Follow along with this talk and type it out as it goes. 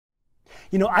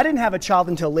I didn't have a child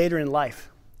until later in life.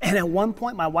 And at one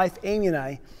point, my wife, Amy, and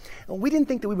I, we didn't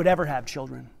think that we would ever have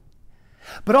children.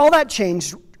 But all that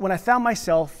changed when I found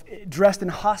myself dressed in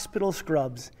hospital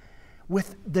scrubs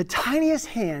with the tiniest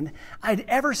hand I'd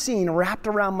ever seen wrapped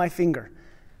around my finger.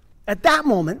 At that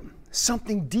moment,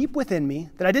 something deep within me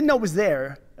that I didn't know was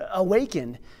there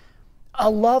awakened, a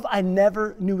love I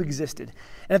never knew existed.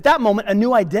 And at that moment, a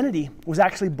new identity was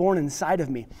actually born inside of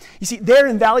me. You see, there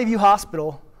in Valley View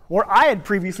Hospital, where I had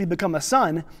previously become a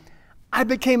son, I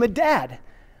became a dad.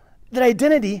 That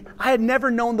identity I had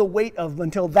never known the weight of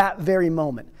until that very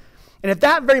moment. And at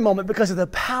that very moment, because of the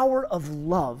power of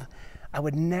love, I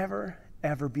would never,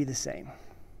 ever be the same.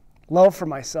 Love for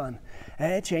my son,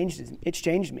 it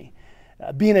changed me.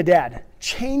 Being a dad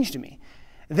changed me.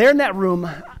 There in that room,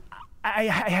 I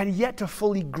had yet to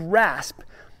fully grasp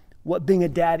what being a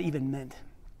dad even meant.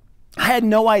 I had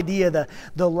no idea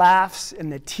the laughs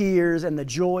and the tears and the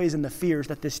joys and the fears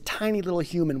that this tiny little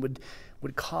human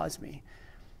would cause me.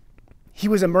 He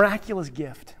was a miraculous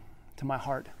gift to my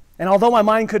heart. And although my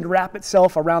mind couldn't wrap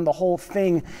itself around the whole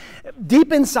thing,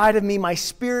 deep inside of me, my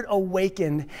spirit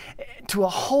awakened to a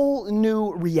whole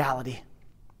new reality.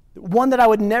 One that I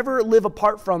would never live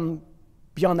apart from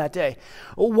beyond that day.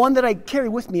 One that I carry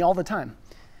with me all the time.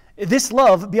 This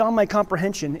love, beyond my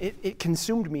comprehension, it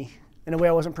consumed me in a way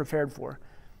I wasn't prepared for.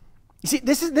 You see,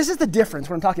 this is the difference,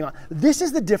 what I'm talking about. This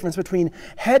is the difference between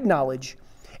head knowledge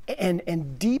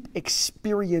and deep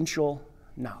experiential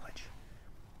knowledge.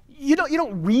 You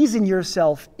don't reason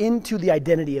yourself into the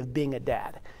identity of being a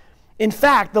dad. In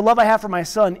fact, the love I have for my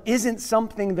son isn't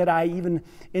something that I even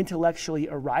intellectually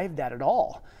arrived at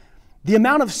all. The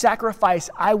amount of sacrifice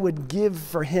I would give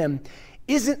for him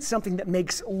isn't something that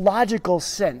makes logical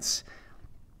sense.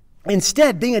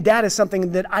 Instead, being a dad is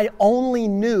something that I only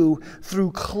knew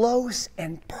through close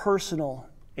and personal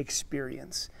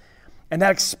experience. And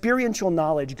that experiential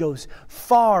knowledge goes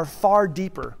far, far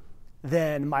deeper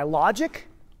than my logic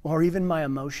or even my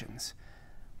emotions.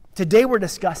 Today we're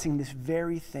discussing this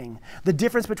very thing, the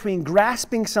difference between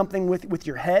grasping something with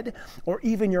your head or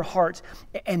even your heart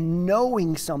and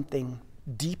knowing something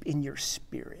deep in your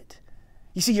spirit.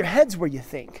 You see, your head's where you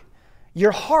think.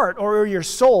 Your heart or your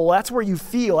soul, that's where you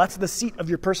feel. That's the seat of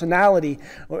your personality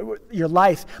or your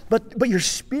life. But your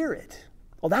spirit,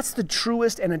 well, that's the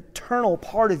truest and eternal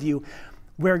part of you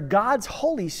where God's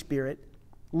Holy Spirit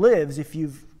lives if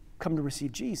you've come to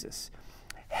receive Jesus.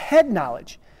 Head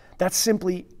knowledge, that's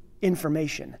simply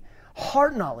information.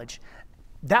 Heart knowledge,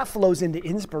 that flows into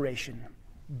inspiration.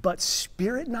 But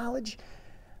spirit knowledge,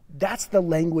 that's the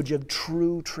language of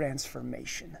true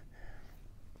transformation.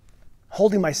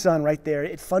 Holding my son right there,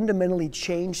 it fundamentally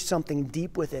changed something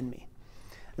deep within me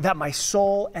that my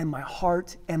soul and my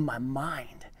heart and my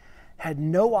mind had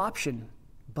no option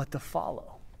but to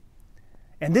follow.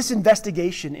 And this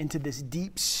investigation into this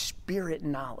deep spirit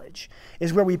knowledge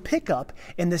is where we pick up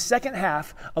in the second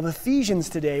half of Ephesians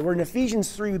today. We're in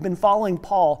Ephesians 3. We've been following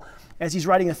Paul as he's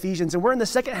writing Ephesians, and we're in the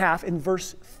second half in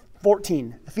verse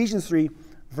 14. Ephesians 3,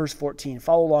 verse 14.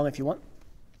 Follow along if you want.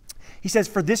 He says,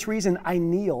 "For this reason I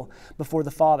kneel before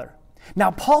the Father."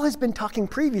 Now, Paul has been talking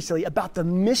previously about the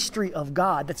mystery of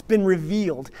God that's been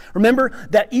revealed. Remember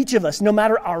that each of us, no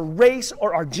matter our race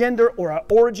or our gender or our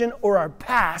origin or our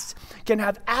past, can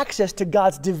have access to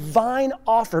God's divine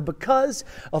offer because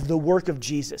of the work of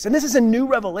Jesus. And this is a new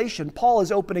revelation Paul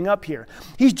is opening up here.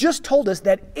 He's just told us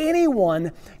that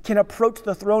anyone can approach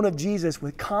the throne of Jesus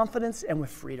with confidence and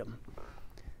with freedom.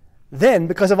 Then,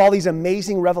 because of all these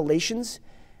amazing revelations,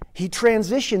 he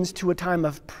transitions to a time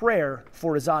of prayer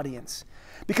for his audience.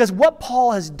 Because what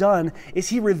Paul has done is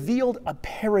he revealed a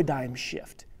paradigm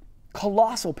shift,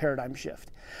 colossal paradigm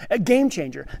shift, a game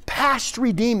changer, past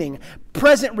redeeming,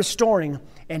 present restoring,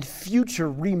 and future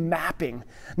remapping.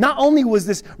 Not only was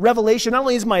this revelation, not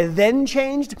only is my then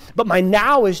changed, but my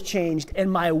now is changed, and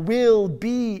my will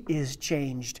be is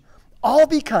changed. All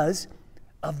because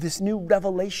of this new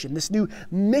revelation, this new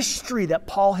mystery that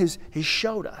Paul has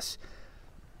showed us.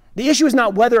 The issue is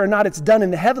not whether or not it's done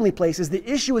in the heavenly places. The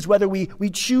issue is whether we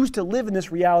choose to live in this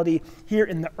reality here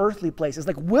in the earthly places.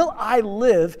 Like, will I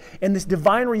live in this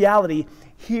divine reality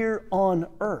here on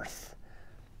earth?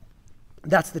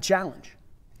 That's the challenge.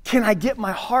 Can I get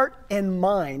my heart and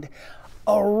mind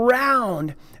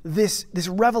around this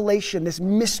revelation, this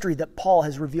mystery that Paul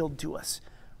has revealed to us?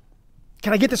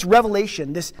 Can I get this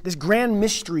revelation, this grand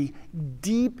mystery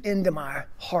deep into my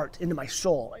heart, into my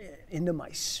soul, into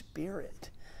my spirit?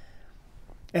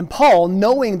 And Paul,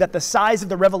 knowing that the size of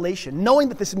the revelation, knowing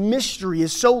that this mystery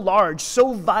is so large,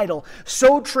 so vital,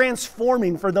 so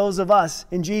transforming for those of us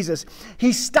in Jesus,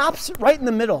 he stops right in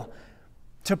the middle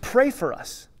to pray for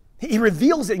us. He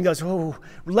reveals it and goes, oh,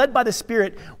 led by the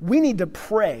Spirit, we need to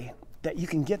pray that you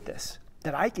can get this,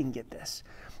 that I can get this.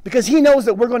 Because he knows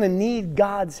that we're going to need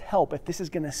God's help if this is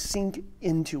going to sink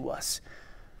into us.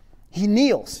 He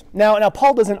kneels. Now,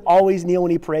 Paul doesn't always kneel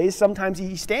when he prays. Sometimes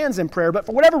he stands in prayer, but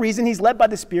for whatever reason, he's led by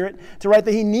the Spirit to write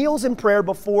that he kneels in prayer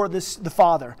before the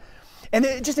Father. And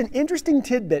just an interesting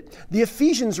tidbit, the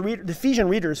Ephesian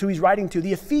readers who he's writing to,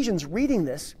 the Ephesians reading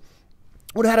this,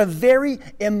 would have had a very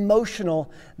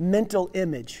emotional mental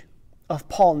image of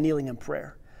Paul kneeling in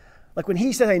prayer. Like when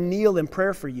he says, I kneel in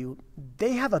prayer for you,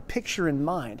 they have a picture in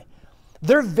mind.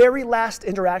 Their very last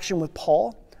interaction with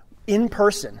Paul, in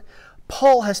person,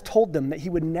 Paul has told them that he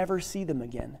would never see them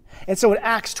again. And so in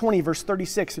Acts 20, verse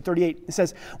 36 to 38, it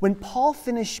says, when Paul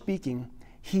finished speaking,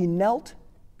 he knelt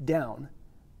down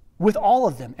with all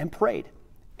of them and prayed.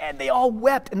 And they all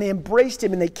wept and they embraced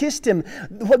him and they kissed him.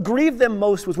 What grieved them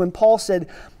most was when Paul said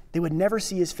they would never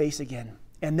see his face again.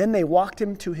 And then they walked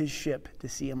him to his ship to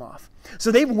see him off.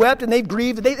 So they've wept and they've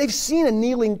grieved. They've seen a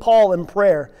kneeling Paul in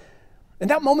prayer. And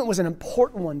that moment was an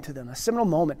important one to them, a seminal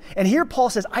moment. And here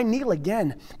Paul says, I kneel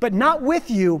again, but not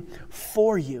with you,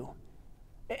 for you.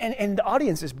 And the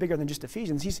audience is bigger than just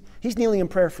Ephesians. He's kneeling in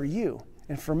prayer for you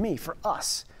and for me, for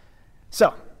us.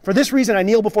 So, for this reason I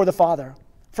kneel before the Father,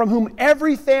 from whom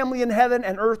every family in heaven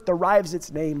and earth derives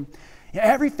its name.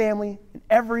 Every family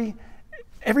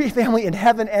family in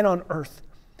heaven and on earth.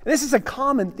 This is a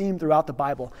common theme throughout the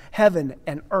Bible, heaven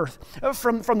and earth.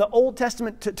 From the Old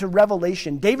Testament to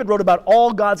Revelation, David wrote about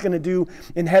all God's going to do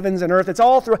in heavens and earth. It's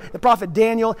all through the prophet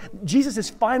Daniel.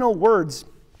 Jesus' final words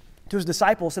to his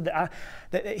disciples said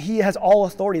that he has all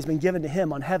authority has been given to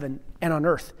him on heaven and on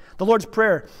earth. The Lord's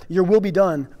Prayer, your will be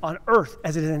done on earth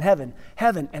as it is in heaven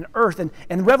and earth.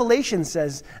 And Revelation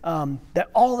says that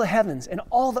all the heavens and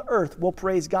all the earth will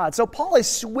praise God. So Paul is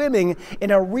swimming in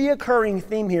a reoccurring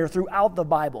theme here throughout the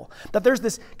Bible, that there's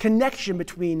this connection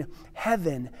between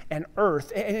heaven and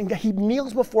earth. And he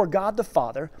kneels before God the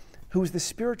Father, who is the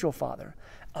spiritual father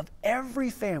of every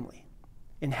family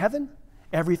in heaven,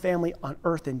 every family on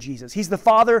earth in Jesus. He's the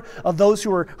father of those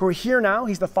who are here now.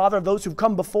 He's the father of those who've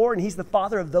come before, and he's the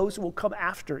father of those who will come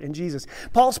after in Jesus.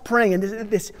 Paul's praying, and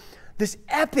this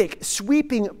epic,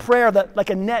 sweeping prayer that, like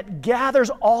a net, gathers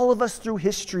all of us through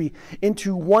history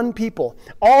into one people.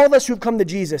 All of us who've come to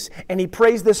Jesus, and he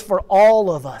prays this for all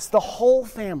of us, the whole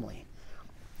family.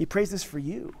 He prays this for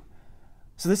you.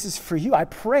 So this is for you. I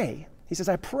pray. He says,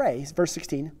 I pray, verse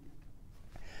 16,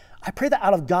 I pray that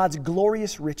out of God's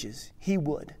glorious riches, he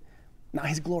would. Now,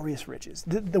 his glorious riches.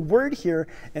 The word here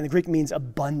in the Greek means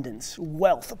abundance,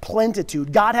 wealth,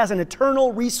 plenitude. God has an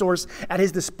eternal resource at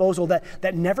his disposal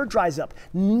that never dries up,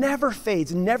 never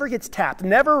fades, never gets tapped,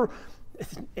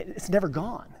 it's never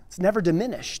gone. It's never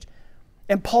diminished.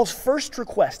 And Paul's first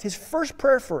request, his first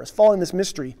prayer for us, following this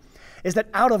mystery, is that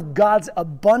out of God's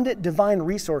abundant divine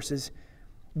resources,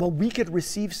 well, we could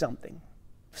receive something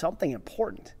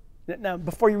important. Now,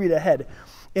 before you read ahead,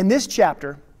 in this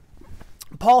chapter,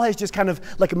 Paul has just kind of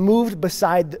like moved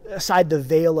aside the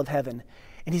veil of heaven,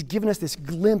 and he's given us this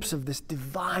glimpse of this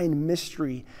divine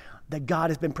mystery that God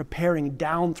has been preparing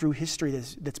down through history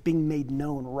that's being made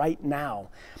known right now.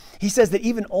 He says that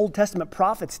even Old Testament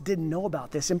prophets didn't know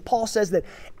about this, and Paul says that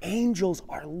angels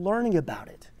are learning about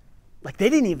it, like they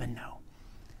didn't even know.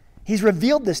 He's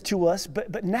revealed this to us,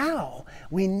 but now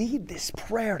we need this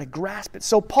prayer to grasp it.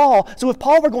 So with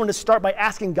Paul, we're going to start by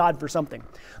asking God for something.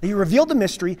 He revealed the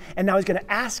mystery, and now he's going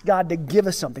to ask God to give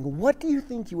us something. What do you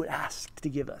think you would ask to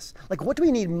give us? Like, what do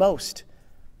we need most?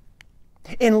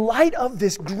 In light of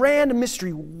this grand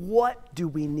mystery, what do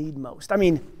we need most? I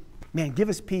mean, man, give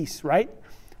us peace, right?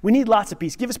 We need lots of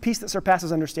peace. Give us peace that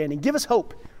surpasses understanding. Give us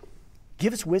hope.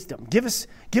 Give us wisdom. Give us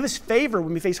favor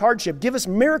when we face hardship. Give us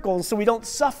miracles so we don't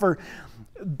suffer.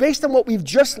 Based on what we've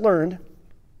just learned,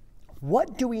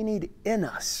 what do we need in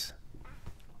us?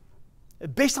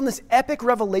 Based on this epic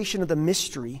revelation of the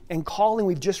mystery and calling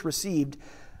we've just received,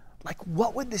 like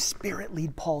what would the Spirit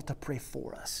lead Paul to pray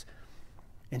for us?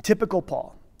 In typical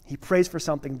Paul, he prays for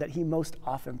something that he most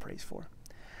often prays for.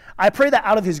 I pray that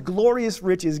out of his glorious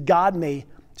riches, God may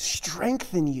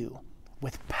strengthen you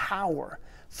with power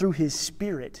through his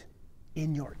Spirit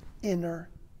in your inner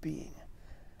being.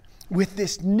 With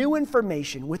this new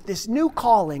information, with this new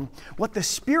calling, what the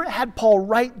Spirit had Paul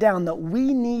write down that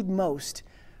we need most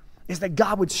is that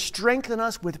God would strengthen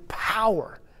us with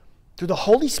power through the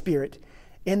Holy Spirit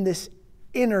in this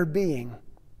inner being.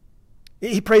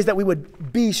 He prays that we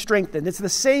would be strengthened. It's the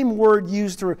same word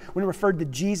used when it referred to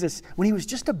Jesus when he was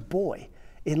just a boy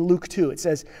in Luke 2. It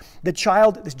says,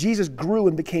 Jesus grew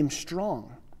and became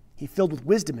strong. He filled with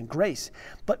wisdom and grace.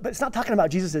 But it's not talking about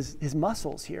Jesus' his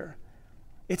muscles here.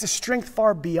 It's a strength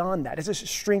far beyond that. It's a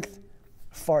strength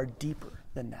far deeper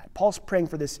than that. Paul's praying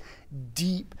for this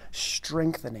deep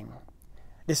strengthening.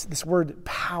 This word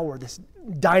power, this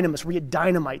dynamis, we get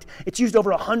dynamite. It's used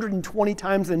over 120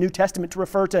 times in the New Testament to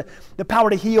refer to the power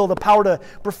to heal, the power to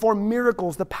perform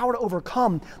miracles, the power to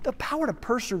overcome, the power to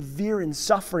persevere in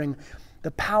suffering,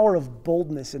 the power of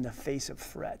boldness in the face of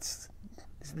threats.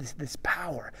 This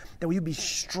power, that we would be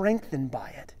strengthened by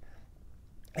it.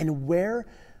 And where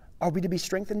are we to be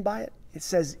strengthened by it? It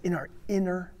says in our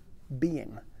inner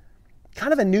being.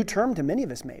 Kind of a new term to many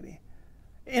of us maybe.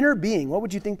 Inner being, what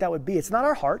would you think that would be? It's not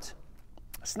our heart.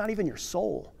 It's not even your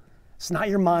soul. It's not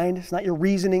your mind. It's not your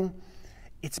reasoning.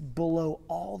 It's below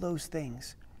all those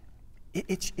things.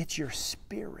 It's your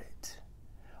spirit,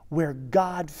 where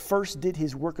God first did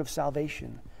his work of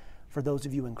salvation for those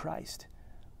of you in Christ.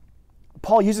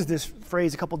 Paul uses this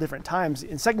phrase a couple different times.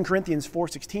 In 2 Corinthians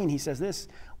 4:16, he says this,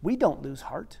 we don't lose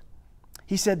heart.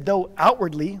 He said, though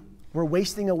outwardly we're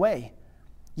wasting away,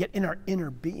 yet in our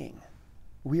inner being,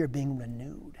 we are being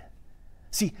renewed.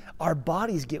 See, our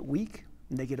bodies get weak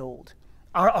and they get old.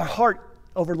 Our heart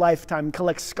over lifetime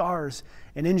collects scars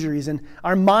and injuries, and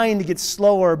our mind gets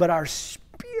slower, but our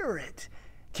spirit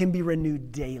can be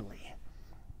renewed daily.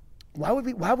 Why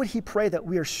would he pray that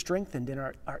we are strengthened in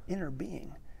our inner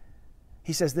being?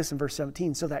 He says this in verse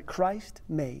 17, so that Christ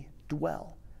may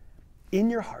dwell in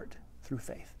your heart through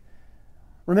faith.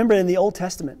 Remember in the Old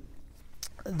Testament,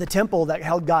 the temple that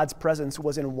held God's presence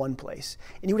was in one place,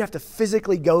 and you would have to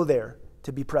physically go there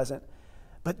to be present.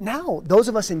 But now, those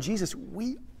of us in Jesus,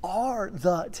 we are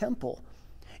the temple.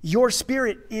 Your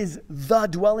spirit is the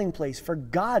dwelling place for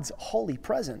God's holy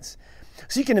presence.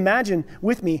 So you can imagine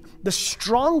with me, the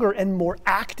stronger and more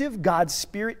active God's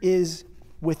spirit is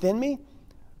within me,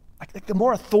 like the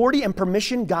more authority and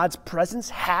permission God's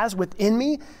presence has within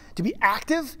me to be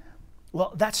active,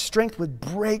 well, that strength would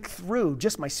break through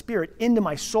just my spirit into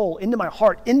my soul, into my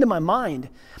heart, into my mind.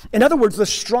 In other words, the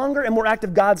stronger and more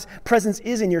active God's presence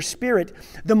is in your spirit,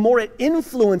 the more it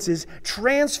influences,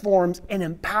 transforms, and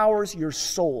empowers your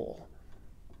soul.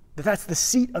 That's the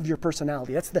seat of your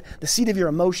personality. That's the seat of your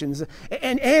emotions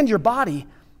and your body,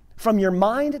 from your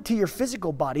mind to your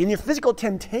physical body and your physical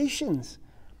temptations.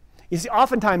 You see,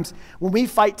 oftentimes when we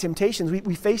fight temptations,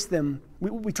 we face them,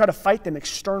 we try to fight them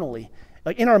externally.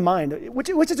 Like in our mind,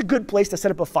 which is a good place to set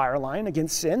up a fire line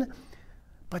against sin.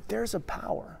 But there's a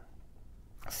power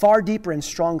far deeper and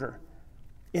stronger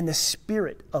in the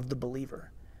spirit of the believer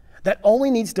that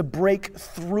only needs to break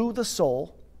through the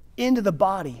soul into the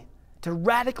body to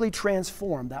radically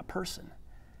transform that person.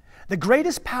 The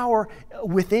greatest power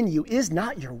within you is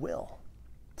not your will.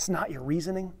 It's not your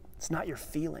reasoning. It's not your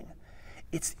feeling.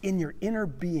 It's in your inner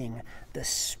being, the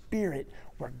spirit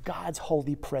where God's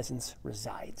holy presence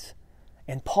resides.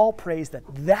 And Paul prays that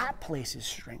that place is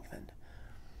strengthened.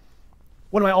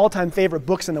 One of my all-time favorite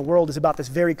books in the world is about this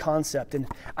very concept. And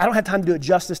I don't have time to do it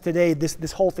justice today,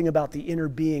 this whole thing about the inner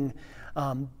being.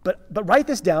 But write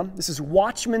this down. This is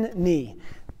Watchman Nee.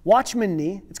 Watchman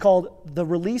Nee. It's called The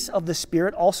Release of the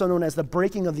Spirit, also known as The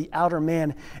Breaking of the Outer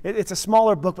Man. It's a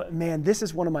smaller book, but man, this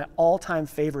is one of my all-time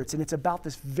favorites. And it's about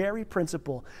this very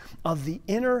principle of the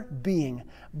inner being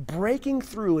breaking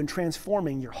through and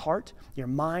transforming your heart, your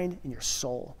mind, and your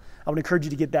soul. I would encourage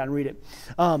you to get that and read it.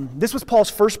 This was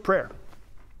Paul's first prayer,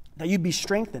 that you'd be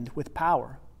strengthened with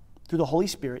power through the Holy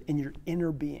Spirit in your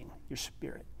inner being, your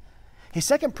spirit. His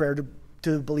second prayer to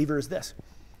the believer is this: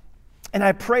 and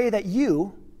I pray that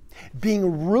you,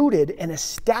 being rooted and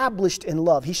established in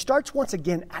love. He starts once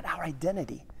again at our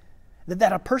identity.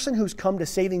 That a person who's come to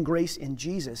saving grace in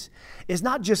Jesus is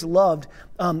not just loved,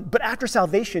 but after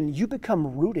salvation, you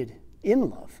become rooted in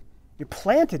love. You're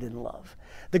planted in love.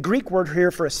 The Greek word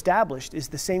here for established is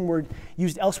the same word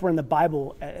used elsewhere in the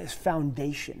Bible as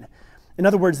foundation. In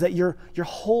other words, that your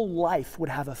whole life would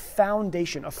have a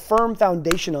foundation, a firm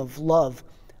foundation of love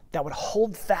that would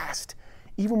hold fast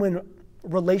even when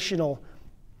relational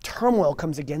turmoil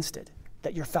comes against it,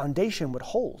 that your foundation would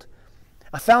hold.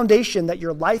 A foundation that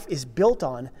your life is built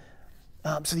on,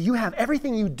 so that you have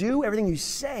everything you do, everything you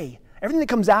say, everything that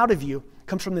comes out of you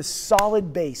comes from this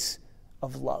solid base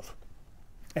of love.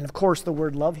 And of course, the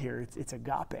word love here, it's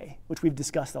agape, which we've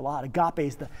discussed a lot. Agape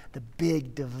is the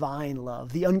big divine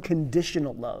love, the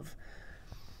unconditional love.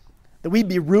 That we'd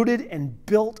be rooted and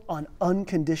built on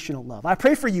unconditional love. I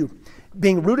pray for you,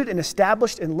 being rooted and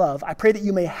established in love, I pray that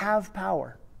you may have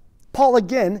power. Paul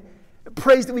again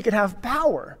prays that we could have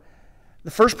power. The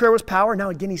first prayer was power. Now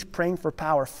again, he's praying for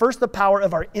power. First, the power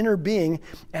of our inner being,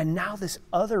 and now this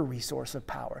other resource of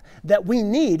power that we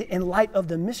need in light of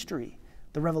the mystery,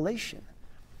 the revelation.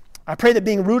 I pray that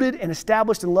being rooted and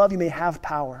established in love, you may have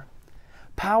power.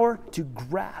 Power to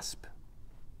grasp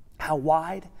how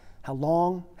wide, how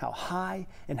long, how high,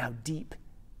 and how deep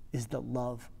is the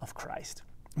love of Christ.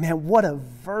 Man, what a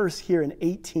verse here in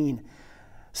 18.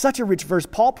 Such a rich verse.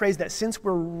 Paul prays that since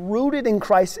we're rooted in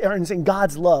Christ and in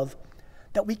God's love,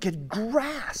 that we could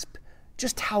grasp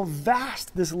just how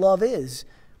vast this love is.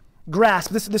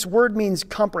 Grasp, this word means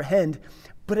comprehend,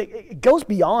 but it goes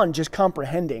beyond just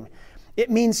comprehending. It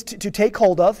means to take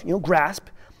hold of, grasp,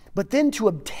 but then to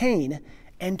obtain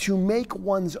and to make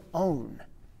one's own.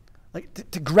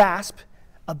 Like to grasp,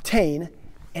 obtain,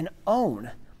 and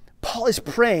own. Paul is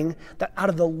praying that out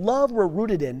of the love we're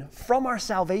rooted in from our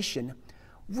salvation,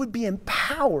 would be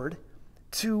empowered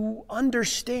to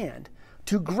understand,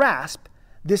 to grasp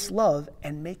this love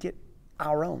and make it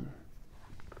our own.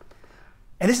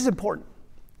 And this is important.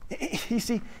 You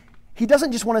see, he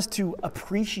doesn't just want us to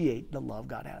appreciate the love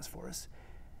God has for us,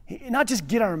 not just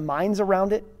get our minds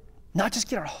around it, not just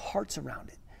get our hearts around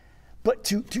it, but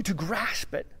to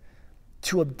grasp it,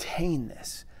 to obtain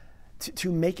this,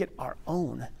 to make it our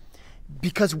own.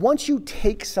 Because once you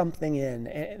take something in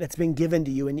that's been given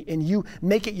to you and you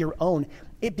make it your own,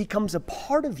 it becomes a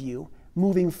part of you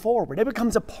moving forward. It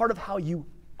becomes a part of how you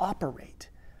operate.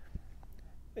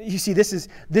 You see, this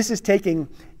is taking,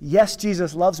 yes,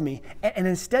 Jesus loves me, and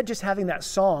instead just having that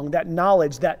song, that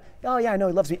knowledge that, oh yeah, I know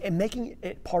he loves me, and making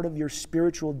it part of your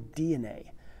spiritual DNA.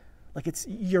 Like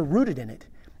you're rooted in it,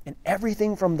 and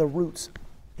everything from the roots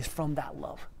is from that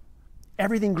love.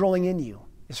 Everything growing in you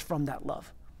is from that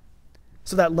love.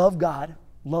 So that love God,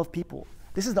 love people.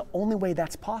 This is the only way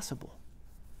that's possible.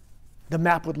 The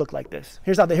map would look like this.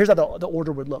 Here's how the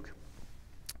order would look.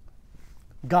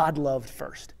 God loved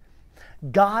first.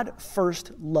 God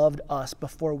first loved us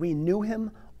before we knew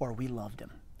him or we loved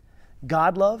him.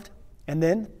 God loved, and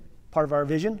then, part of our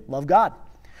vision, love God.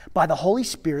 By the Holy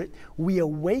Spirit, we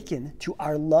awaken to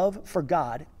our love for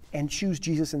God and choose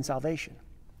Jesus in salvation.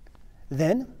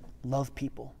 Then, love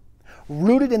people.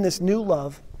 Rooted in this new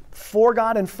love for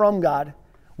God and from God,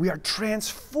 we are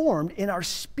transformed in our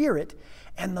spirit,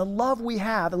 and the love we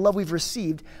have, the love we've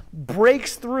received,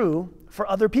 breaks through for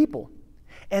other people.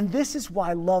 And this is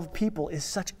why love people is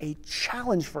such a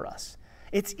challenge for us.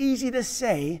 It's easy to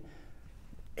say,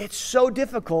 it's so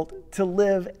difficult to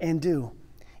live and do.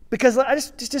 Because I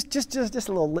just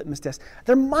a little litmus test.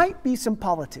 There might be some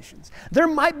politicians. There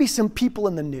might be some people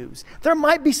in the news. There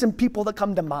might be some people that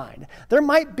come to mind. There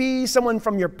might be someone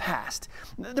from your past.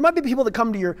 There might be people that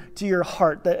come to your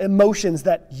heart, the emotions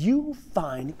that you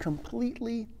find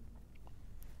completely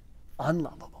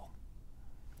unlovable.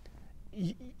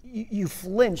 You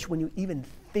flinch when you even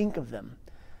think of them.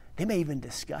 They may even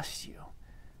disgust you.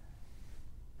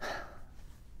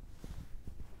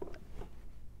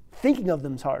 Thinking of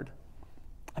them is hard.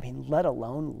 Let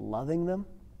alone loving them.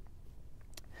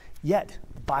 Yet,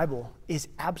 the Bible is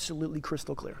absolutely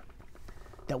crystal clear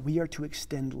that we are to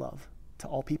extend love to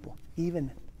all people,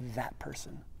 even that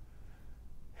person.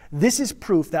 This is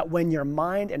proof that when your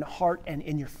mind and heart and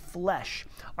in your flesh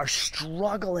are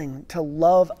struggling to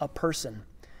love a person,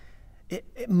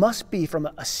 it must be from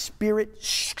a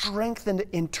spirit-strengthened,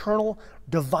 internal,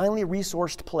 divinely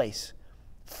resourced place,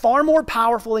 far more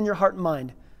powerful in your heart and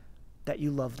mind, that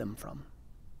you love them from.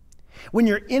 When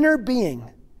your inner being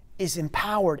is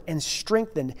empowered and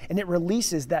strengthened and it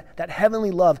releases that heavenly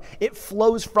love, it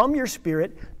flows from your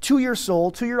spirit to your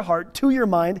soul, to your heart, to your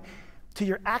mind, to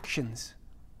your actions.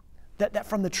 That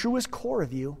from the truest core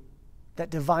of you, that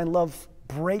divine love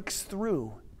breaks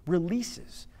through,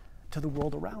 releases to the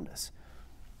world around us.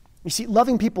 You see,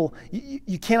 loving people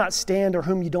you cannot stand or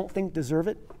whom you don't think deserve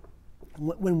it.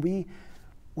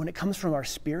 When it comes from our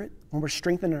spirit, when we're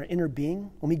strengthened in our inner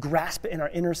being, when we grasp it in our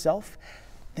inner self,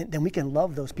 then we can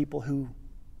love those people who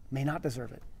may not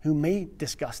deserve it, who may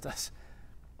disgust us.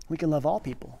 We can love all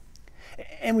people.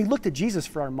 And we look to Jesus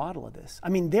for our model of this.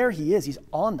 There he is. He's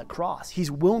on the cross.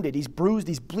 He's wounded. He's bruised.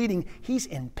 He's bleeding. He's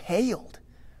impaled.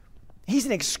 He's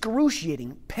in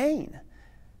excruciating pain.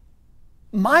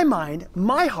 My mind,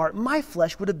 my heart, my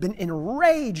flesh would have been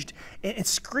enraged and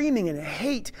screaming in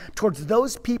hate towards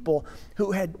those people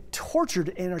who had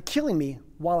tortured and are killing me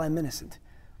while I'm innocent.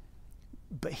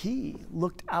 But he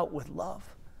looked out with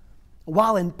love.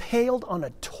 While impaled on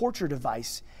a torture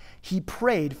device, he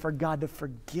prayed for God to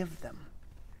forgive them.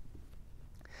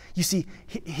 You see,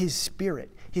 his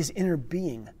spirit, his inner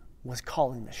being was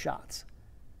calling the shots.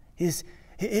 His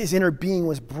inner being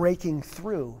was breaking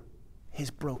through his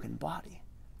broken body.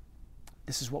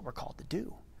 This is what we're called to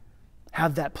do.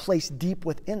 Have that place deep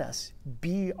within us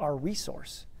be our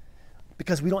resource.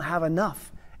 Because we don't have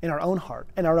enough in our own heart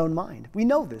and our own mind. We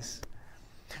know this.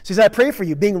 So as I pray for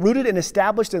you, being rooted and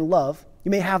established in love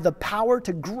You may have the power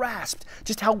to grasp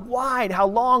just how wide, how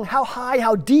long, how high,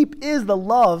 how deep is the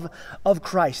love of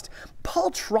Christ.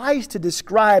 Paul tries to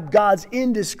describe God's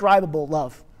indescribable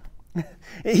love.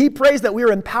 He prays that we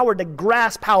are empowered to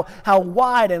grasp how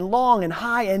wide and long and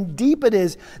high and deep it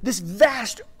is, this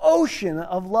vast ocean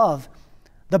of love.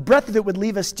 The breadth of it would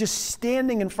leave us just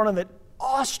standing in front of it,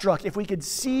 awestruck if we could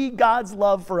see God's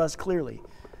love for us clearly.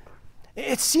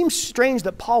 It seems strange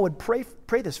that Paul would pray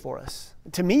this for us.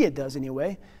 To me, it does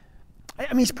anyway. I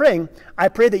mean, he's praying, I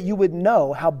pray that you would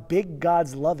know how big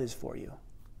God's love is for you.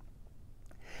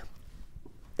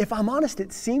 If I'm honest,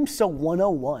 it seems so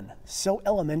 101, so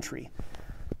elementary.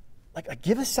 Like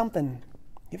give us something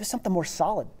more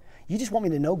solid. You just want me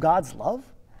to know God's love?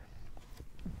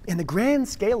 In the grand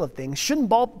scale of things, shouldn't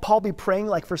Paul be praying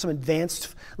like for some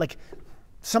advanced, like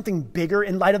something bigger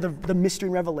in light of the mystery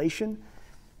and revelation?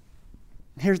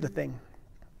 Here's the thing.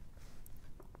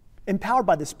 Empowered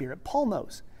by the Spirit, Paul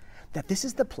knows that this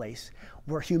is the place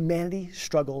where humanity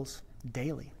struggles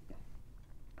daily.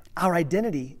 Our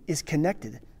identity is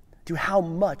connected to how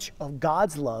much of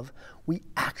God's love we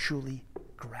actually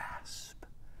grasp.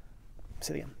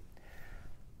 Say it again.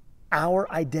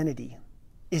 Our identity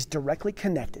is directly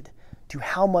connected to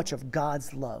how much of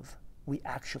God's love we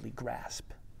actually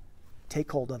grasp,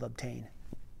 take hold of, obtain,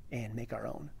 and make our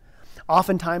own.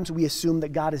 Oftentimes, we assume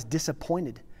that God is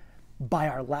disappointed by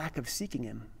our lack of seeking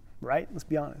Him, right? Let's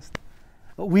be honest.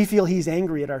 We feel He's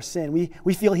angry at our sin.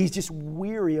 We feel He's just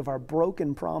weary of our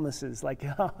broken promises. Like,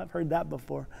 oh, I've heard that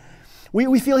before.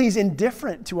 We feel He's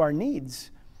indifferent to our needs.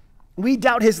 We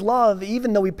doubt His love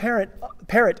even though we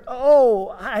parrot,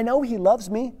 oh, I know He loves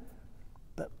me.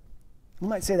 But we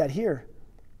might say that here.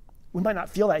 We might not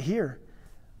feel that here.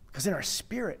 Because in our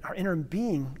spirit, our inner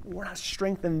being, we're not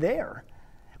strengthened there.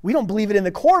 We don't believe it in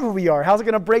the core of who we are. How's it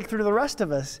going to break through to the rest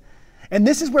of us? And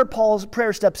this is where Paul's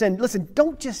prayer steps in. Listen,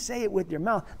 don't just say it with your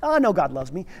mouth. Oh, I know God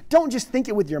loves me. Don't just think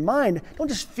it with your mind. Don't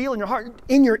just feel in your heart,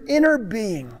 in your inner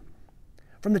being,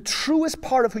 from the truest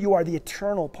part of who you are, the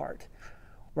eternal part,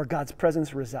 where God's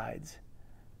presence resides.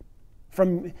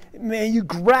 May you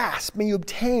grasp, may you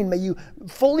obtain, may you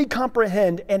fully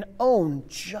comprehend and own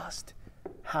just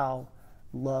how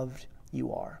loved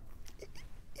you are.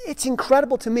 It's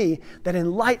incredible to me that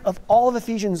in light of all of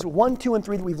Ephesians 1, 2, and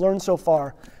 3 that we've learned so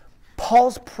far,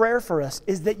 Paul's prayer for us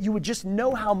is that you would just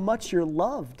know how much you're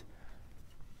loved.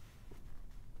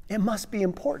 It must be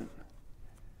important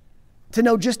to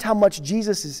know just how much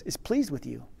Jesus is pleased with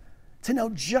you, to know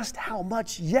just how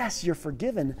much, yes, you're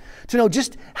forgiven, to know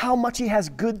just how much He has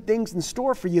good things in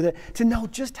store for you, to know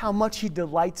just how much He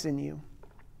delights in you,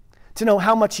 to know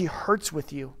how much He hurts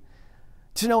with you,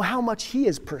 to know how much He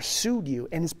has pursued you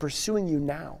and is pursuing you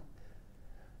now,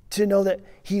 to know that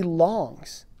He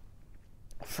longs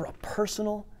for a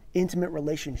personal, intimate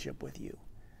relationship with you.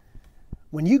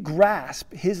 When you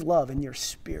grasp His love in your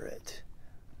spirit,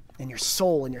 in your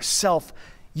soul, in yourself,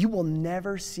 you will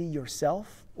never see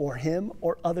yourself or Him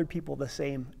or other people the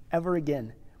same ever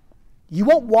again. You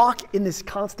won't walk in this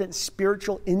constant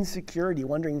spiritual insecurity,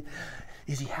 wondering,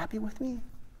 is He happy with me?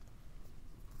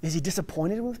 Is He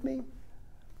disappointed with me?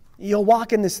 You'll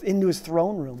walk into His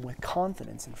throne room with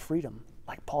confidence and freedom,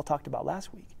 like Paul talked about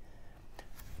last week.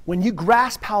 When you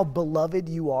grasp how beloved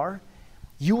you are,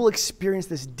 you will experience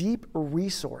this deep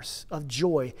resource of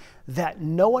joy that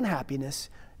no unhappiness,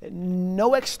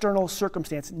 no external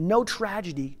circumstance, no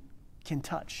tragedy can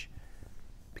touch.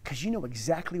 Because you know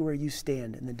exactly where you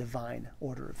stand in the divine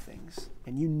order of things.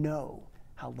 And you know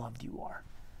how loved you are.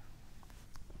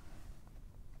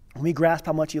 When we grasp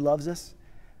how much He loves us,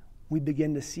 we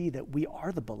begin to see that we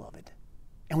are the beloved.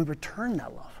 And we return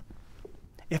that love.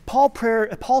 If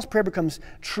Paul's prayer becomes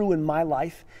true in my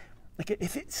life, like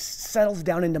if it settles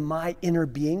down into my inner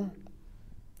being,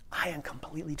 I am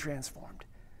completely transformed.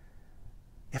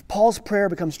 If Paul's prayer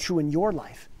becomes true in your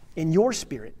life, in your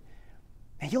spirit,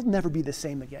 and you'll never be the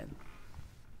same again.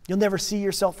 You'll never see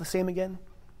yourself the same again.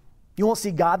 You won't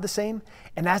see God the same.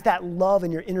 And as that love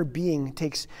in your inner being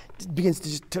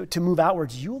begins to move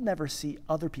outwards, you'll never see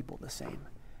other people the same.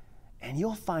 And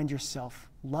you'll find yourself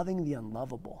loving the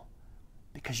unlovable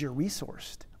because you're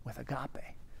resourced with agape.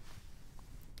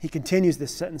 He continues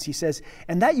this sentence. He says,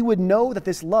 and that you would know that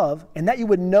this love, and that you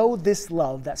would know this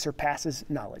love that surpasses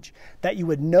knowledge. That you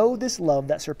would know this love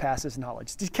that surpasses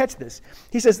knowledge. Just catch this.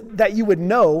 He says that you would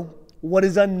know what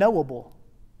is unknowable.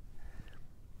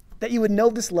 That you would know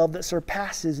this love that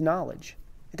surpasses knowledge.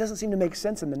 It doesn't seem to make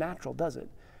sense in the natural, does it?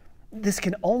 This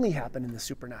can only happen in the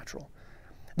supernatural.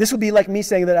 This would be like me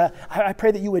saying that I pray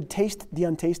that you would taste the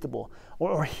untastable,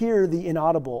 or hear the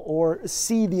inaudible, or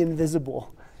see the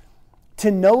invisible. To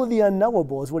know the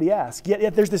unknowable is what he asks.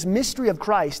 Yet there's this mystery of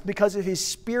Christ. Because of his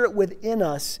Spirit within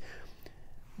us,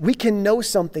 we can know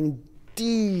something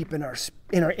deep in our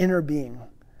inner being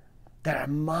that our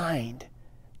mind,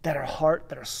 that our heart,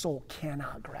 that our soul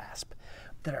cannot grasp,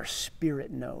 that our spirit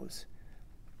knows.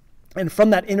 And from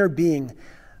that inner being,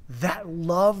 that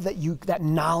love, that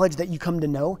knowledge that you come to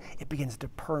know, it begins to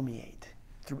permeate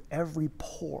through every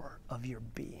pore of your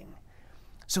being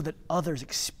so that others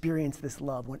experience this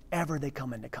love whenever they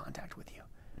come into contact with you.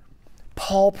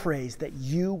 Paul prays that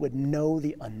you would know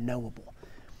the unknowable.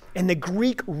 And the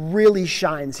Greek really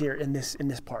shines here in this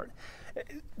part.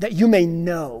 That you may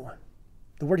know.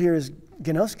 The word here is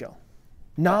gnosko.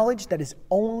 Knowledge that is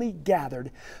only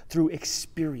gathered through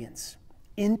experience.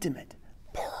 Intimate,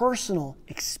 personal,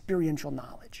 experiential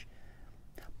knowledge.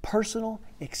 Personal,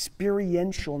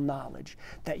 experiential knowledge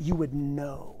that you would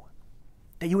know.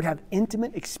 That you would have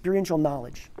intimate, experiential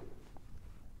knowledge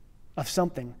of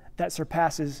something that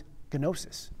surpasses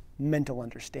gnosis, mental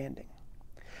understanding.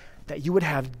 That you would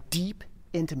have deep,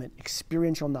 intimate,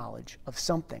 experiential knowledge of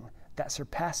something that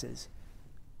surpasses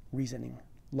reasoning,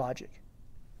 logic.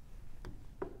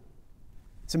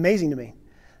 It's amazing to me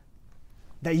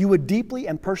that you would deeply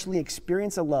and personally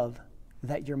experience a love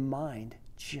that your mind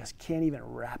just can't even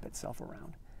wrap itself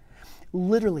around.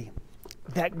 Literally,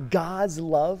 that God's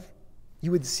love,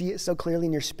 you would see it so clearly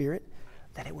in your spirit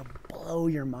that it would blow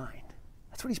your mind.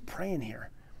 That's what he's praying here.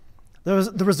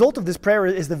 The result of this prayer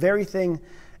is the very thing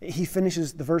he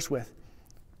finishes the verse with,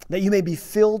 that you may be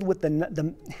filled with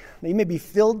that you may be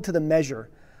filled to the measure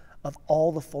of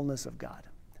all the fullness of God.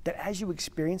 That as you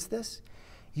experience this,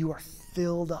 you are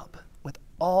filled up with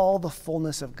all the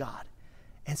fullness of God.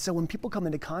 And so when people come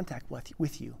into contact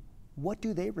with you, what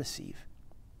do they receive?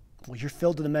 Well, you're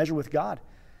filled to the measure with God.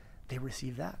 They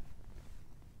receive that.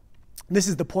 This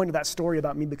is the point of that story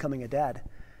about me becoming a dad.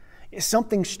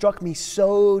 Something struck me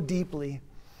so deeply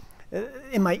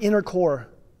in my inner core,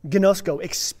 gnosko,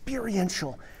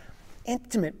 experiential,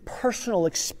 intimate, personal,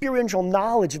 experiential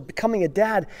knowledge of becoming a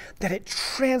dad, that it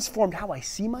transformed how I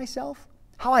see myself,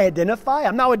 how I identify.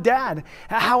 I'm now a dad.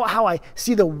 How I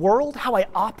see the world, how I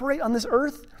operate on this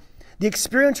earth. The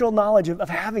experiential knowledge of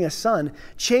having a son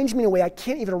changed me in a way I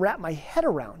can't even wrap my head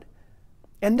around.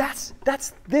 And that's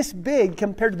this big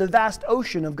compared to the vast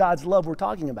ocean of God's love we're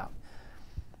talking about.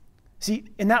 See,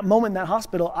 in that moment in that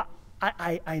hospital,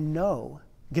 I know,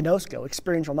 gnosko,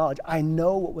 experiential knowledge, I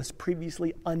know what was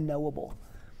previously unknowable.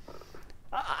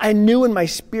 I knew in my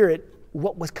spirit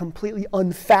what was completely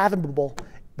unfathomable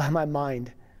by my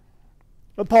mind.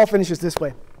 But Paul finishes this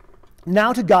way.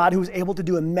 Now to God, who is able to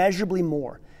do immeasurably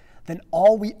more than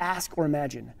all we ask or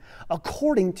imagine,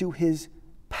 according to his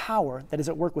power that is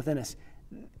at work within us.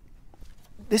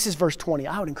 This is verse 20.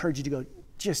 I would encourage you to go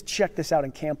just check this out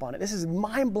and camp on it. This is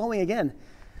mind-blowing again.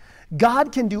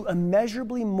 God can do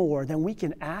immeasurably more than we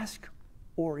can ask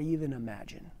or even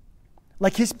imagine.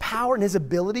 Like his power and his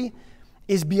ability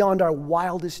is beyond our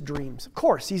wildest dreams. Of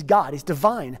course, he's God, he's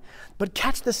divine. But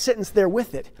catch the sentence there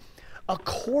with it.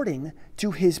 According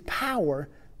to his power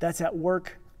that's at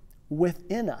work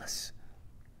within us.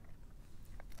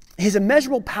 His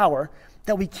immeasurable power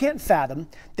that we can't fathom,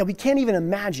 that we can't even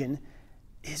imagine,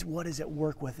 is what is at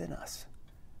work within us.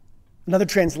 Another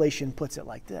translation puts it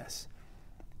like this.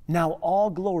 Now all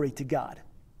glory to God,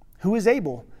 who is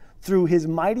able, through his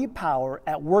mighty power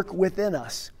at work within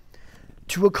us,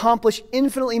 to accomplish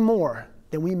infinitely more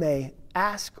than we may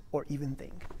ask or even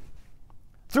think.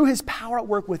 Through his power at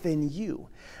work within you,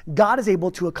 God is able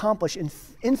to accomplish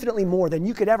infinitely more than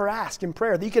you could ever ask in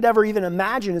prayer, that you could ever even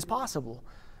imagine is possible.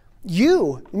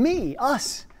 You, me,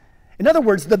 us. In other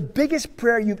words, the biggest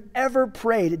prayer you've ever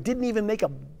prayed, it didn't even make a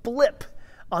blip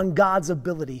on God's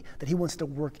ability that he wants to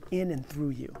work in and through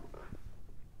you.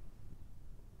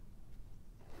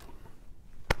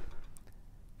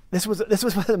 This was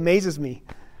what amazes me.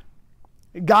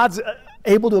 God's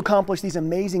able to accomplish these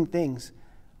amazing things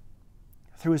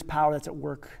through his power that's at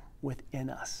work within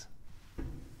us.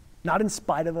 Not in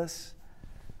spite of us,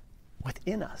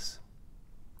 within us.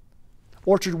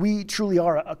 Orchard, we truly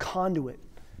are a conduit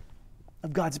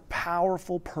of God's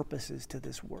powerful purposes to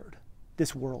this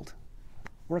world.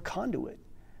 We're a conduit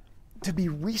to be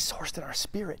resourced in our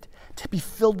spirit, to be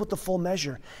filled with the full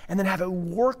measure, and then have it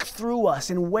work through us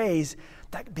in ways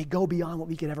that they go beyond what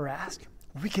we could ever ask,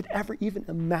 we could ever even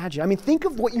imagine. I mean, think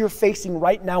of what you're facing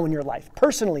right now in your life.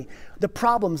 Personally, the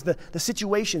problems, the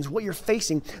situations, what you're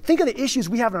facing. Think of the issues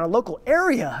we have in our local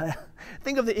area.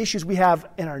 Think of the issues we have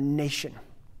in our nation.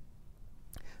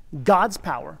 God's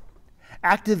power,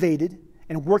 activated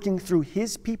and working through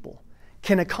his people,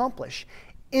 can accomplish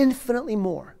infinitely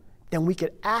more than we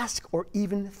could ask or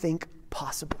even think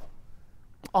possible.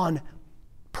 On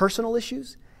personal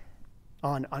issues,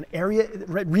 on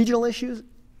regional issues,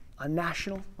 on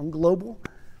national, on global.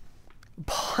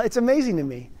 It's amazing to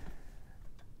me.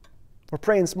 We're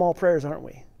praying small prayers, aren't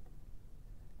we?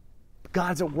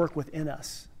 God's at work within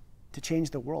us to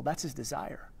change the world. That's his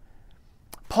desire.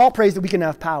 Paul prays that we can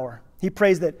have power. He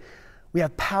prays that we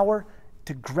have power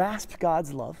to grasp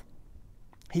God's love.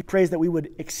 He prays that we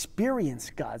would experience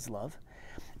God's love.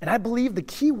 And I believe the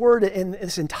key word in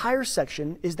this entire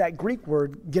section is that Greek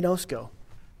word, gnosko.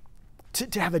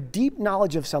 To have a deep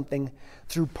knowledge of something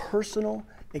through personal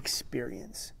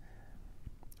experience.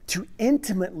 To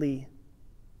intimately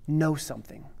know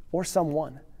something or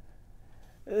someone.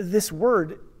 This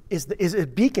word is a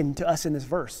beacon to us in this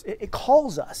verse. It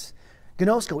calls us.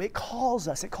 Gnosko, it calls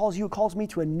us. It calls you, it calls me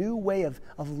to a new way of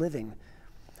living.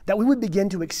 That we would begin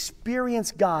to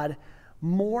experience God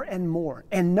more and more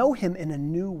and know him in a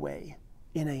new way,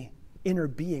 in an inner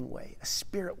being way, a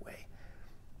spirit way.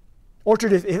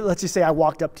 Orchard, let's just say I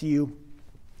walked up to you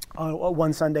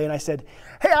one Sunday and I said,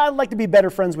 hey, I'd like to be better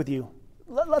friends with you.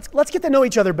 Let's get to know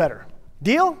each other better.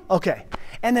 Deal? Okay.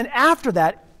 And then after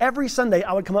that, every Sunday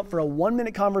I would come up for a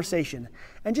 1-minute conversation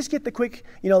and just get the quick,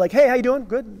 like, hey, how you doing?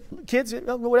 Good? Kids?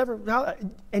 Whatever.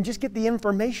 And just get the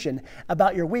information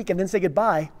about your week and then say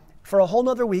goodbye for a whole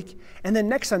nother week. And then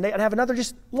next Sunday I'd have another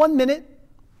just 1 minute,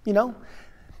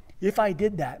 If I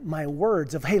did that, my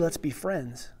words of, hey, let's be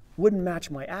friends, wouldn't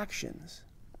match my actions.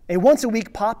 A once a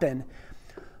week pop-in,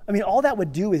 all that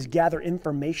would do is gather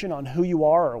information on who you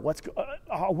are or what's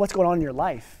going on in your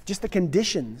life, just the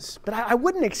conditions. But I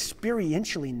wouldn't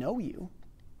experientially know you.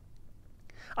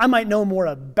 I might know more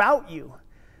about you,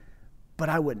 but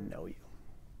I wouldn't know you.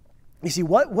 You see,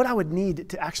 what I would need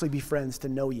to actually be friends to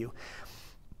know you,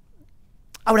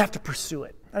 I would have to pursue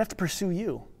it. I'd have to pursue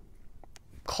you.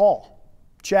 Call,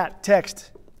 chat,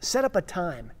 text, set up a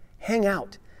time, hang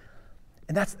out.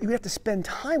 And we have to spend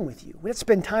time with you. We have to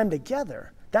spend time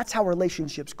together. That's how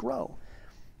relationships grow.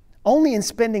 Only in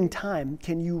spending time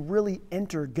can you really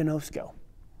enter gnosko,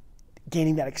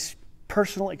 gaining that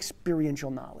personal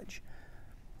experiential knowledge.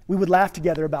 We would laugh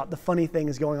together about the funny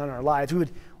things going on in our lives.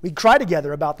 We'd cry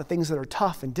together about the things that are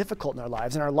tough and difficult in our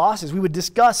lives and our losses. We would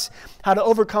discuss how to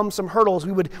overcome some hurdles.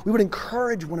 We would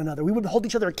encourage one another. We would hold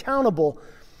each other accountable.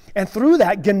 And through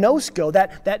that gnosko,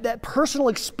 that personal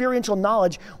experiential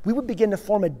knowledge, we would begin to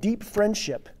form a deep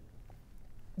friendship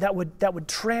that would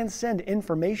transcend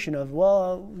information of,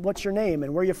 well, what's your name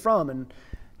and where you're from and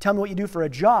tell me what you do for a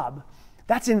job.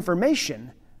 That's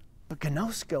information, but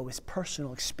gnosko is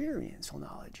personal experiential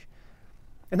knowledge.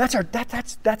 And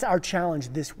that's our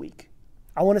challenge this week.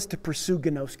 I want us to pursue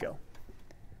gnosko.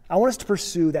 I want us to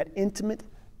pursue that intimate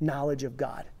knowledge of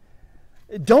God.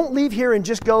 Don't leave here and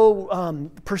just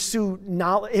go pursue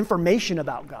information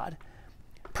about God.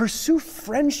 Pursue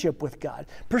friendship with God.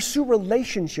 Pursue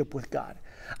relationship with God.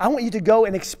 I want you to go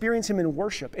and experience him in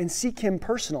worship and seek him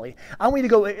personally.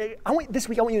 This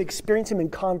week I want you to experience him in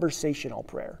conversational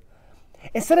prayer.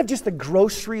 Instead of just the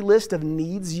grocery list of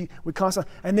needs, we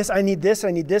constantly, I need this, and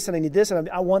I need this, and I need this, and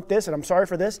I want this, and I'm sorry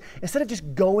for this. Instead of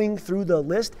just going through the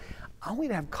list, I want you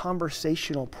to have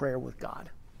conversational prayer with God.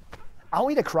 I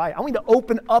want you to cry. I want you to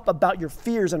open up about your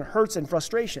fears and hurts and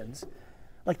frustrations.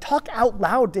 Like, talk out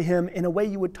loud to him in a way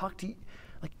you would talk to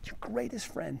like your greatest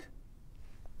friend.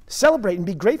 Celebrate and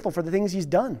be grateful for the things he's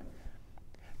done.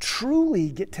 Truly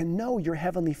get to know your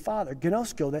Heavenly Father.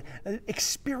 Gnosko, the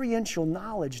experiential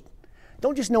knowledge.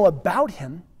 Don't just know about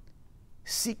him.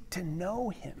 Seek to know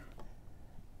him.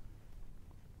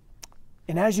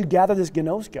 And as you gather this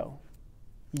gnosko,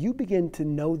 you begin to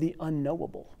know the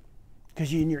unknowable.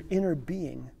 Because in your inner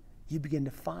being, you begin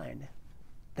to find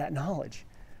that knowledge.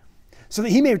 So that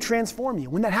he may transform you.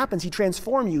 When that happens, he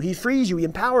transforms you. He frees you. He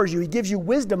empowers you. He gives you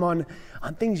wisdom on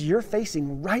things you're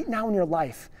facing right now in your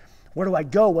life. Where do I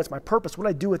go? What's my purpose? What do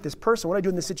I do with this person? What do I do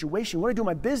in this situation? What do I do in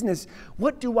my business?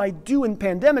 What do I do in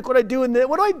pandemic? What do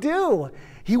I do?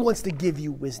 He wants to give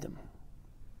you wisdom.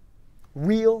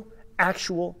 Real,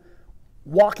 actual,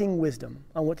 walking wisdom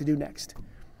on what to do next.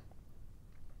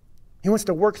 He wants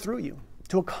to work through you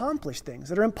to accomplish things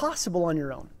that are impossible on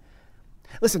your own.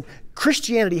 Listen,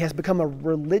 Christianity has become a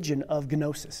religion of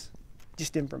gnosis,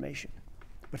 just information.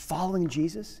 But following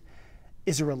Jesus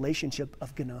is a relationship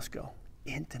of gnosko,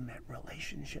 intimate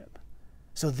relationship.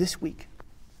 So this week,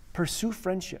 pursue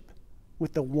friendship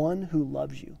with the one who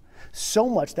loves you so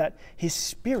much that his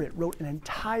Spirit wrote an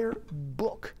entire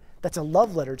book that's a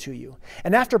love letter to you.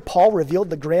 And after Paul revealed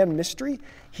the grand mystery,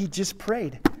 he just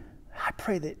prayed, I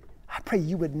pray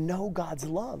you would know God's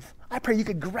love. I pray you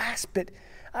could grasp it.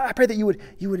 I pray that you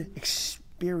would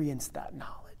experience that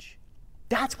knowledge.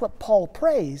 That's what Paul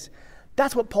prays.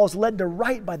 That's what Paul's led to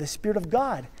write by the Spirit of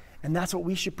God. And that's what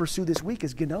we should pursue this week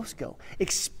is gnosko,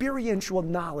 experiential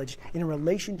knowledge in a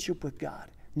relationship with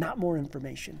God, not more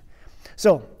information.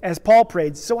 So, as Paul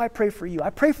prayed, so I pray for you. I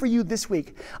pray for you this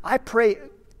week. I pray,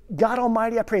 God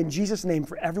Almighty, I pray in Jesus' name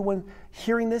for everyone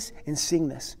hearing this and seeing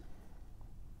this.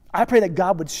 I pray that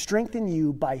God would strengthen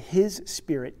you by His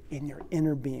Spirit in your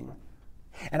inner being.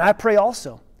 And I pray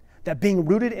also that being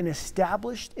rooted and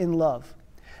established in love,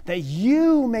 that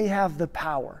you may have the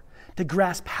power to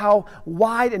grasp how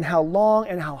wide and how long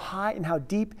and how high and how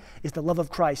deep is the love of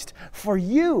Christ for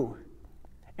you,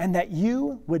 and that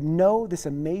you would know this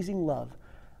amazing love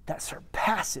that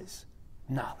surpasses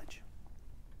knowledge.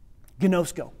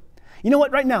 Gnosko. You know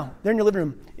what? Right now, they're in your living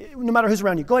room. No matter who's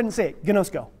around you, go ahead and say it.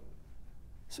 Gnosko.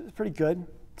 So it's pretty good.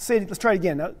 Say it, let's try it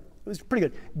again. It was pretty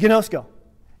good. Gnosko.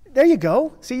 There you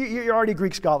go. See, you're already a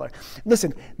Greek scholar.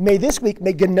 Listen, may this week,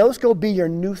 may gnosko be your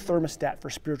new thermostat for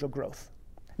spiritual growth.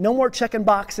 No more checking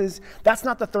boxes. That's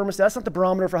not the thermostat. That's not the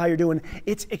barometer for how you're doing.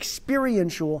 It's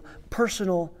experiential,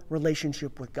 personal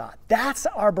relationship with God. That's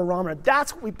our barometer.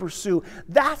 That's what we pursue.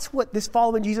 That's what this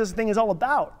following Jesus thing is all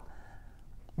about.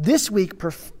 This week,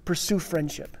 pursue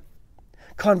friendship.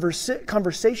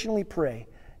 Conversationally pray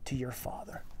to your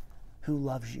Father who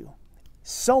loves you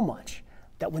so much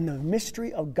that when the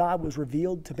mystery of God was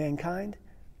revealed to mankind,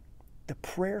 the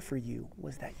prayer for you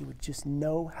was that you would just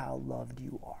know how loved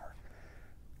you are.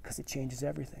 Because it changes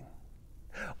everything.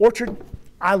 Orchard,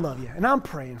 I love you, and I'm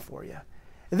praying for you.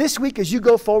 This week, as you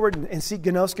go forward and seek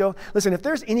gnosko, listen, if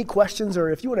there's any questions or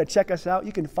if you want to check us out,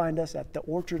 you can find us at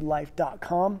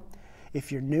theorchardlife.com.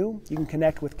 If you're new, you can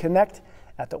connect with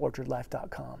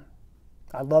connect@theorchardlife.com.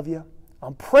 I love you.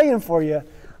 I'm praying for you.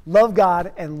 Love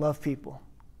God and love people.